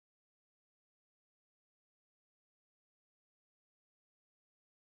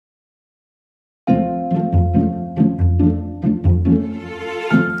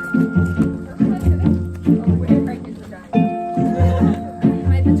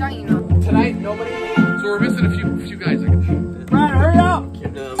in a few guys. Brian, hurry up!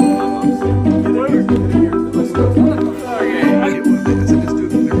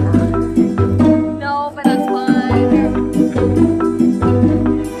 No, but that's fine.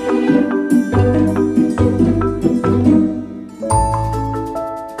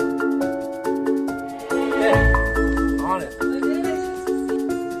 On it.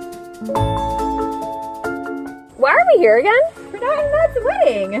 Why are we here again? For Nat and Mat's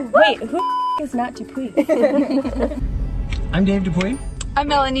wedding. Wait, who is Nat Dupuis? I'm Dave Dupuis. I'm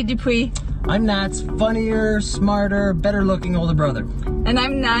Melanie Dupuis. I'm Nat's funnier, smarter, better looking older brother. And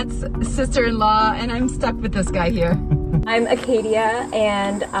I'm Nat's sister-in-law, and I'm stuck with this guy here. I'm Acadia,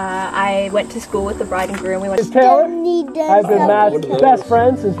 and I went to school with the bride and groom. We went to Taylor. I've been Matt's best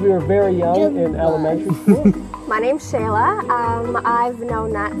friend since we were very young in elementary school. My name's Shayla. I've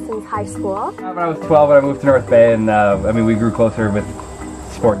known Nat since high school. When I was 12, I moved to North Bay, and I mean, we grew closer with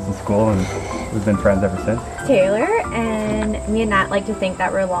sports in school, and we've been friends ever since. Taylor, and me and Nat like to think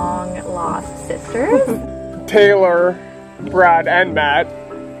that we're long-lost sisters. Taylor, Brad, and Matt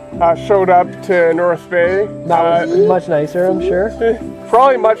showed up to North Bay. That was much nicer, I'm sure.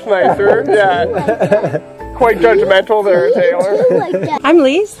 Probably much nicer, yeah. Quite judgmental there, Taylor. I'm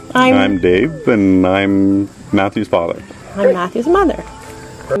Lise. I'm Dave, and I'm Matthew's father. I'm Matthew's mother.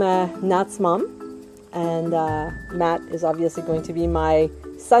 I'm Nat's mom, and Matt is obviously going to be my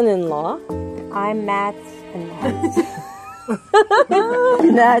son-in-law. I'm Matt's and Nat's.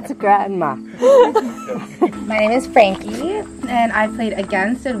 Nat's grandma. My name is Frankie, and I played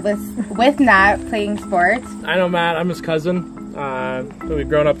against and with Nat playing sports. I know Matt, I'm his cousin. We've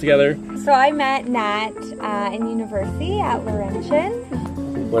grown up together. So I met Nat in university at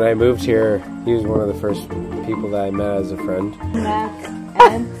Laurentian. When I moved here, he was one of the first people that I met as a friend. Nat's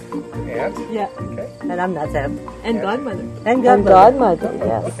aunt. Aunt? Yeah. Okay. And I'm Nat's aunt. And godmother. And godmother,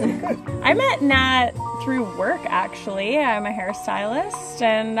 yes. I met Nat through work, actually. I'm a hairstylist,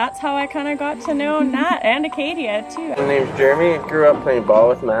 and that's how I kind of got to know Nat and Acadia, too. My name's Jeremy. I grew up playing ball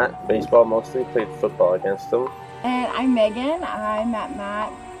with Matt, baseball mostly, played football against him. And I'm Megan. I met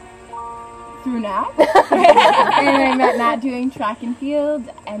Matt through Nat. And I met Nat doing track and field,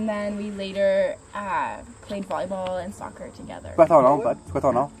 and then we later played volleyball and soccer together. Quoi ton nom, bud? Quoi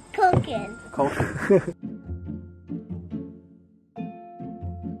ton nom? Colkin. Colton.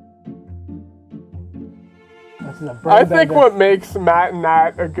 I think what makes Matt and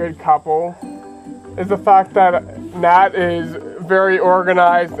Nat a good couple is the fact that Nat is very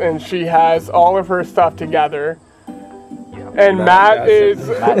organized and she has all of her stuff together. And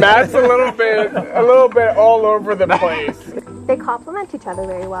Matt's a little bit all over the place. They complement each other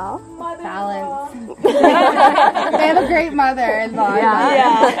very well. Balance. They have a great mother-in-law.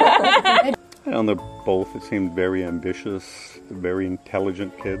 Yeah. And they're both, it seemed, very ambitious, very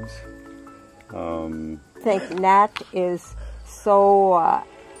intelligent kids. I think Nat is so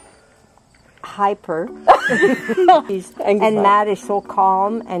hyper. And Nat is so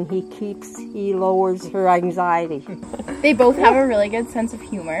calm, and he lowers her anxiety. They both have a really good sense of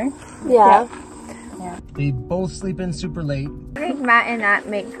humor. Yeah. They both sleep in super late. I think Matt and Nat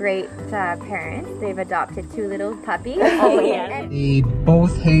make great parents. They've adopted 2 little puppies. Oh, yeah. They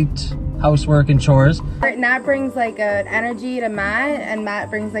both hate housework and chores. Nat brings like an energy to Matt, and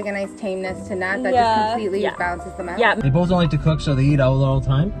Matt brings like a nice tameness to Nat that just completely balances them out. Yeah. They both don't like to cook, so they eat out all the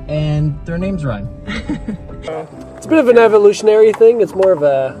time, and their names rhyme. It's a bit of an evolutionary thing. It's more of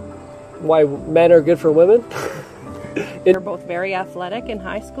a why men are good for women. They're both very athletic in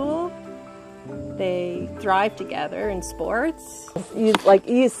high school. They thrive together in sports. He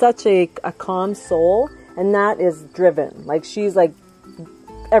is such a calm soul, and Nat is driven. Like, she's like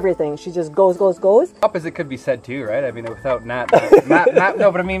everything. She just goes. Opposite could be said too, right? I mean, without Nat, Matt,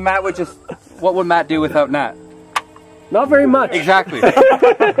 no, but I mean, Matt would just, what would Matt do without Nat? Not very much. Exactly. Love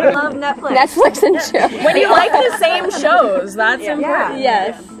Netflix and chill. When you like the same shows, that's important.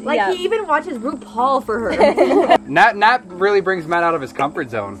 Yes. Like he even watches RuPaul for her. Nat really brings Matt out of his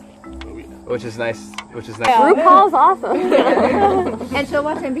comfort zone, which is nice. RuPaul's awesome. And she'll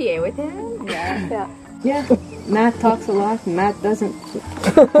watch NBA with him. Yeah. Nat talks a lot, and Matt doesn't.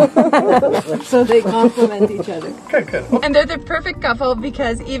 So they complement each other. Good. And they're the perfect couple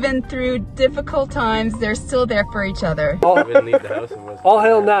because even through difficult times, they're still there for each other. Wouldn't leave the house. All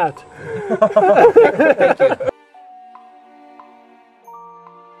hail Nat. Thank you.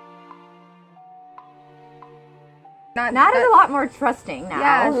 Nat is a lot more trusting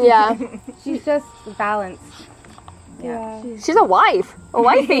now. Yeah. She's just balanced. Yeah. She's a wife. A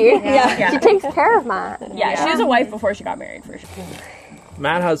wifey. She takes care of Matt. Yeah, she was a wife before she got married, for sure.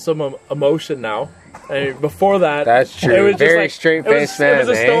 Matt has some emotion now. I mean, before that, That's true. it was Very just straight-faced man. It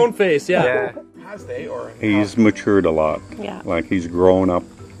was a stone face, yeah. Has they or? He's matured a lot. Yeah. Like he's grown up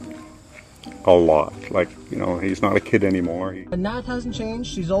a lot. Like, you know, he's not a kid anymore. Nat hasn't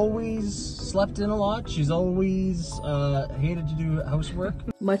changed. She's always slept in a lot. She's always hated to do housework.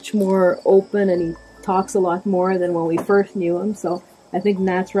 Much more open, and he talks a lot more than when we first knew him. So I think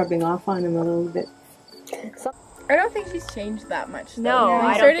Nat's rubbing off on him a little bit. I don't think she's changed that much. Though. No, we I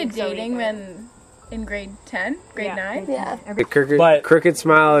don't started think so dating either. when in grade 10, grade 9. Yeah. A crooked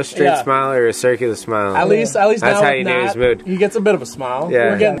smile, a straight smile, or a circular smile. At least that's now how with you knew his Nat, mood. he gets a bit of a smile.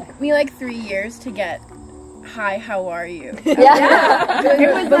 Yeah. We're getting, We like 3 years to get, hi, how are you? Yeah.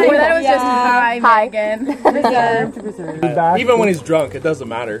 Before that it was just, hi, Megan. even when he's drunk, it doesn't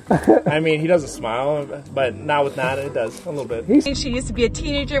matter. I mean, he doesn't smile, but now with Nat, it does a little bit. She used to be a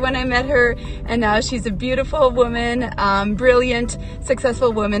teenager when I met her, and now she's a beautiful woman, brilliant,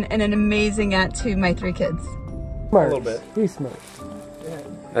 successful woman, and an amazing aunt to my 3 kids. A little bit. He's smart.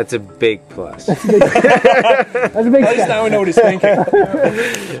 That's a big plus. That's a big At least now we know what he's thinking.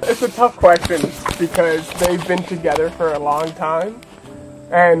 It's a tough question because they've been together for a long time,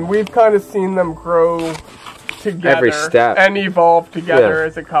 and we've kind of seen them grow together Every step. and evolve together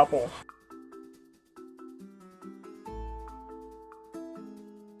as a couple.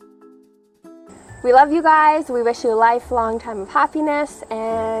 We love you guys. We wish you a lifelong time of happiness,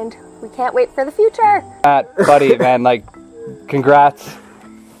 and we can't wait for the future. Matt, buddy, man, like, congrats.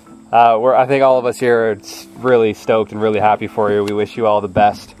 I think all of us here are really stoked and really happy for you. We wish you all the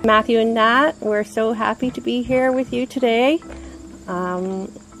best. Matthew and Nat, we're so happy to be here with you today. And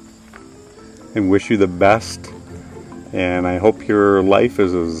wish you the best. And I hope your life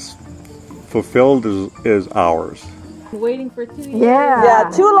is as fulfilled as ours. Waiting for 2 years.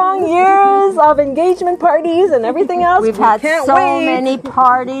 Yeah, 2 long years of engagement parties and everything else. We've had so many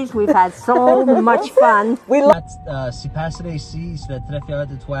parties. We've had so much fun. Si passerait ici, il serait très fier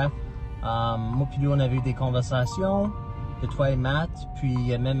de toi. Moi puis lui, on avait eu des conversations de toi et Matt.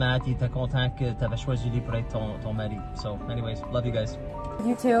 Puis même Matt, il était content que tu avais choisi lui pour être ton mari. So, anyways, love you guys.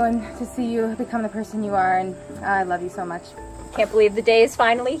 You too, and to see you become the person you are, and I love you so much. Can't believe the day is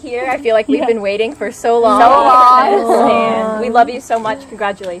finally here. I feel like we've been waiting for so long. And we love you so much.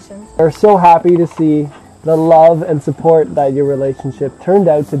 Congratulations. We're so happy to see the love and support that your relationship turned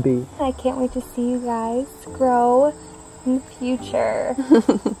out to be. I can't wait to see you guys grow in the future.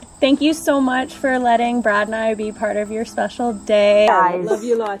 Thank you so much for letting Brad and I be part of your special day. Guys. Love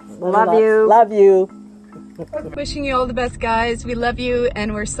you a lot. Love you. Love you. Wishing you all the best, guys. We love you,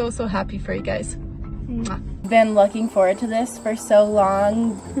 and we're so happy for you guys. Mwah. Been looking forward to this for so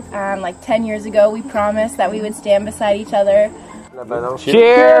long. Like 10 years ago, we promised that we would stand beside each other.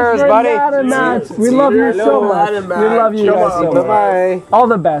 Cheers, buddy! Nat and Mat. We love you so much. We love you guys so much. Bye-bye. All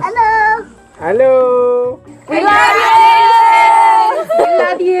the best. Hello. Hello. We love you. We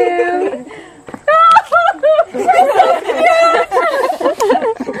love you.